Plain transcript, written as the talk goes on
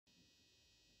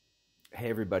Hey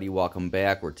everybody, welcome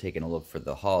back. We're taking a look for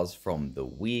the hauls from the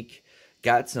week.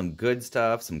 Got some good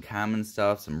stuff, some common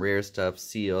stuff, some rare stuff,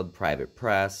 sealed, private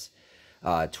press.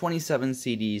 27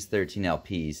 CDs, 13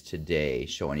 LPs today,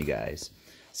 showing you guys.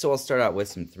 So I'll start out with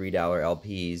some $3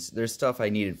 LPs. There's stuff I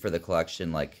needed for the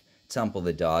collection, like Temple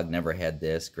the Dog, never had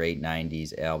this, great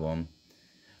 90s album.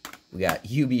 We got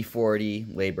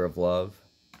UB40, Labor of Love.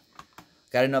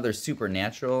 Got another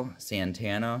Supernatural,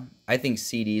 Santana. I think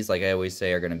CDs, like I always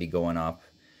say, are going to be going up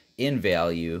in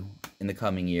value in the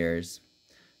coming years.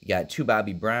 You got two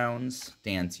Bobby Browns,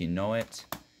 Dance You Know It.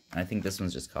 And I think this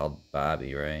one's just called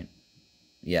Bobby, right?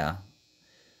 Yeah.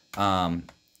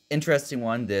 Interesting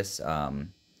one, this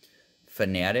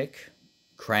Fanatic,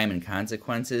 Crime and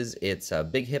Consequences. It's a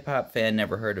big hip-hop fan,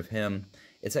 never heard of him.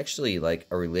 It's actually like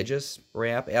a religious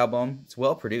rap album. It's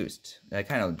well produced. I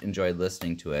kind of enjoyed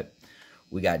listening to it.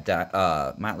 We got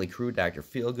Motley Crue, Dr.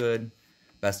 Feelgood,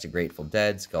 Best of Grateful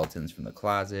Dead, Skeletons from the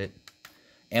Closet.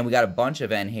 And we got a bunch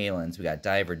of Van Halens. We got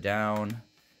Diver Down,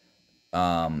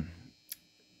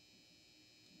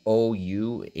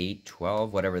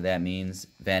 OU812, whatever that means,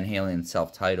 Van Halen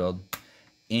self-titled,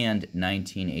 and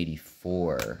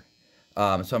 1984. So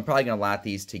I'm probably going to lot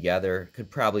these together.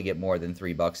 Could probably get more than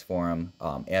 $3 for them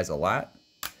as a lot.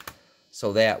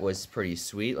 So that was pretty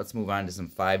sweet. Let's move on to some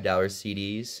 $5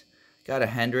 CDs. Got a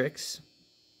Hendrix,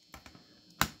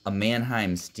 a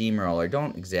Mannheim Steamroller.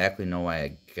 Don't exactly know why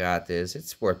I got this.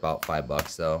 It's worth about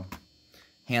 $5 though.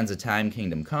 Hands of Time,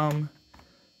 Kingdom Come.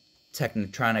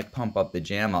 Technotronic, Pump Up the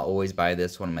Jam. I'll always buy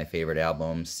this, one of my favorite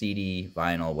albums. CD,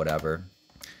 vinyl, whatever.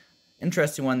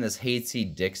 Interesting one, this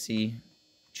Hatesy Dixie,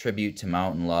 Tribute to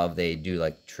Mountain Love. They do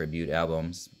like tribute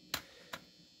albums.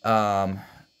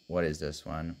 What is this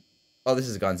one? Oh, this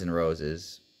is Guns N'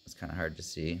 Roses. It's kind of hard to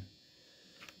see.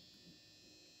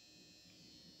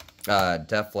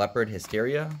 Def Leppard,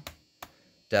 Hysteria.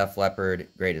 Def Leppard,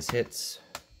 Greatest Hits.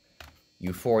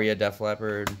 Euphoria, Def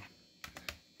Leppard.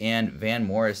 And Van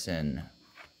Morrison,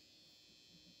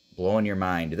 Blowing Your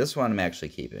Mind. This one I'm actually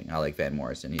keeping. I like Van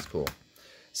Morrison. He's cool.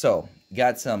 So,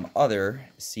 got some other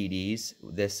CDs.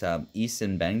 This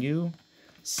Isan Bengu,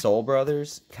 Soul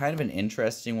Brothers. Kind of an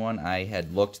interesting one. I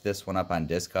had looked this one up on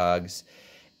Discogs.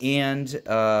 And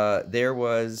there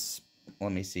was,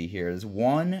 let me see here. There's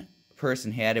one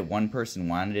person had it, one person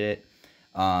wanted it.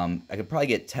 I could probably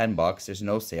get $10. There's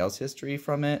no sales history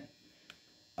from it.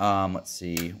 Let's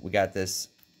see. We got this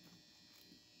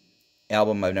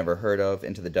album I've never heard of,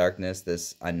 Into the Darkness.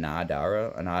 This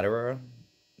Anadara.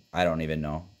 I don't even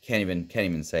know. Can't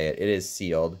even say it. It is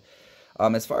sealed.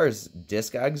 As far as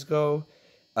Discogs go,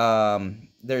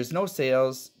 there's no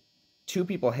sales. Two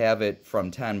people have it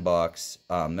from $10.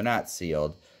 They're not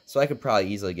sealed, so I could probably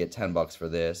easily get $10 for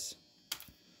this.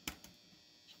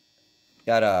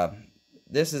 Got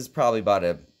this is probably about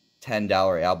a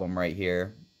 $10 album right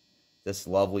here. This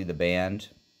Lovely the Band.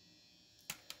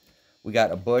 We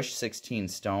got a Bush 16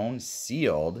 Stone,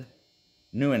 sealed.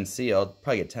 New and sealed.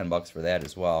 Probably get $10 for that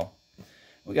as well.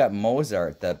 We got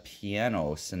Mozart, the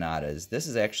Piano Sonatas. This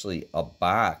is actually a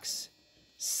box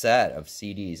set of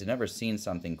CDs. I've never seen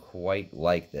something quite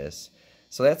like this.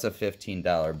 So that's a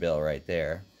 $15 bill right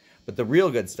there. But the real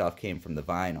good stuff came from the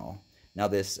vinyl. Now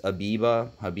this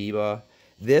Habiba.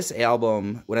 This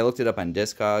album, when I looked it up on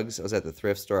Discogs, I was at the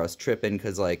thrift store. I was tripping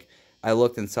because like I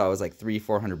looked and saw it was like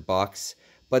 $300-400.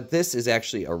 But this is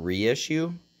actually a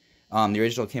reissue. The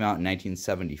original came out in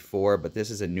 1974, but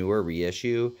this is a newer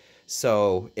reissue.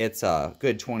 So it's a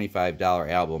good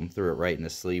 $25 album. Threw it right in the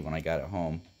sleeve when I got it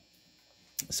home.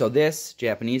 So this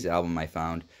Japanese album I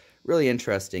found really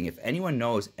interesting. If anyone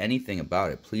knows anything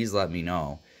about it, please let me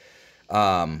know.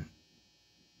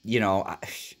 You know,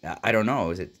 I don't know.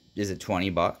 Is it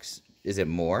 $20? Is it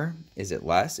more? Is it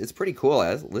less? It's pretty cool.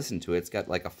 I listened to it. It's got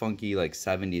like a funky like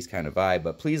 70s kind of vibe.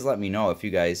 But please let me know if you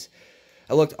guys...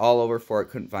 I looked all over for it.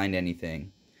 Couldn't find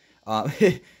anything.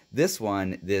 This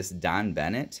one, this Don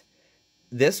Bennett.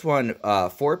 This one,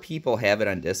 4 people have it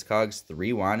on Discogs.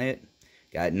 3 want it.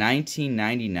 Got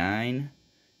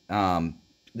 $19.99.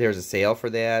 There's a sale for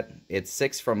that. It's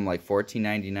 6 from like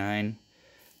 $14.99.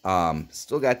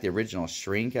 Still got the original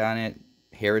shrink on it.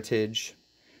 Heritage.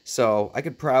 So I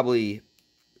could probably,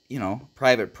 you know,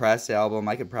 private press album,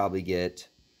 I could probably get,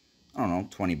 I don't know,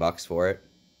 $20 for it.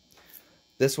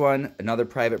 This one, another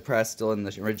private press, still in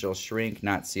the original shrink,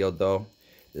 not sealed though.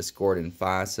 This Gordon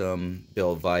Fossum,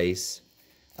 Bill Weiss.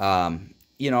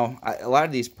 You know, a lot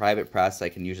of these private press, I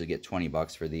can usually get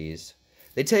 $20 for these.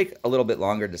 They take a little bit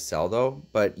longer to sell though,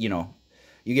 but you know,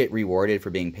 you get rewarded for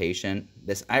being patient.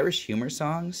 This Irish Humor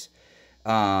Songs,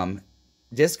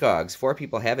 Discogs, 4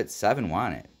 people have it, 7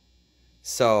 want it.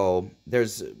 So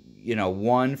there's, you know,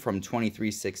 one from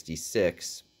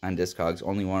 2366 on Discogs,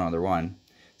 only one other one.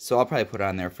 So I'll probably put it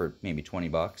on there for maybe 20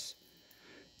 bucks.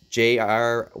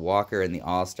 J.R. Walker and the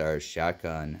All-Stars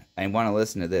Shotgun. I want to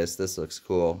listen to this. This looks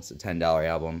cool. It's a $10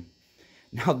 album.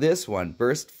 Now this one,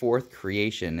 Burst Forth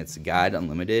Creation. It's God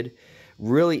Unlimited.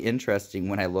 Really interesting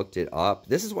when I looked it up.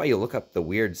 This is why you look up the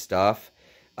weird stuff.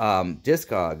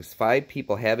 Discogs. 5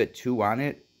 people have it, 2 want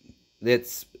it.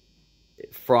 It's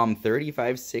from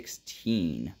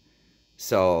 3516.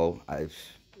 So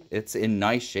it's in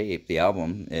nice shape. The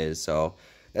album is. So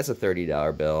that's a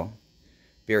 $30 bill.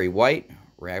 Barry White.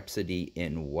 Rhapsody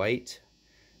in White.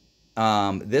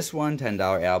 This one,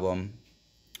 $10 album.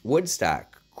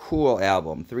 Woodstock, cool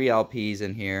album. 3 LPs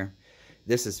in here.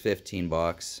 This is 15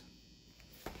 bucks.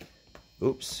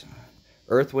 Oops.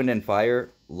 Earth, Wind, and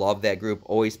Fire. Love that group.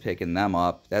 Always picking them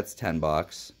up. That's 10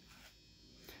 bucks.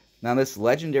 Now this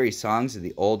Legendary Songs of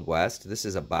the Old West. This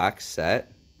is a box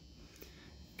set.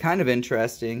 Kind of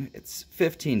interesting. It's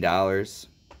 $15.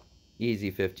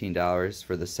 Easy $15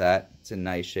 for the set. It's in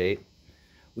nice shape.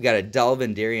 We got a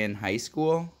Delvin Darien High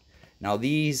School. Now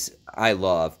these I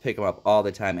love. Pick them up all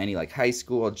the time. Any like high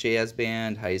school jazz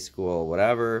band, high school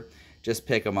whatever, just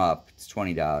pick them up. It's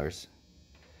 $20.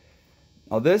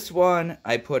 Now this one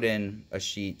I put in a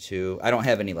sheet too. I don't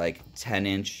have any like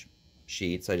 10-inch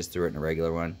sheets. I just threw it in a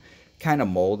regular one. Kind of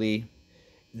moldy.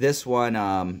 This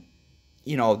one,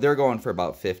 you know, they're going for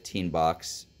about 15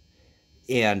 bucks.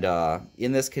 And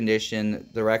in this condition,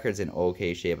 the record's in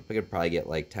okay shape. I could probably get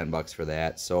like 10 bucks for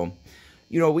that. So,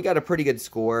 you know, we got a pretty good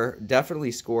score.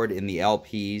 Definitely scored in the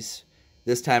LPs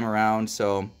this time around.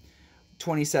 So,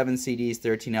 27 CDs,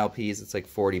 13 LPs. It's like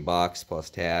 40 bucks plus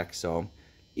tax. So,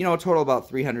 you know, total about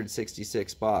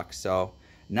 366 bucks. So,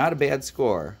 not a bad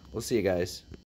score. We'll see you guys.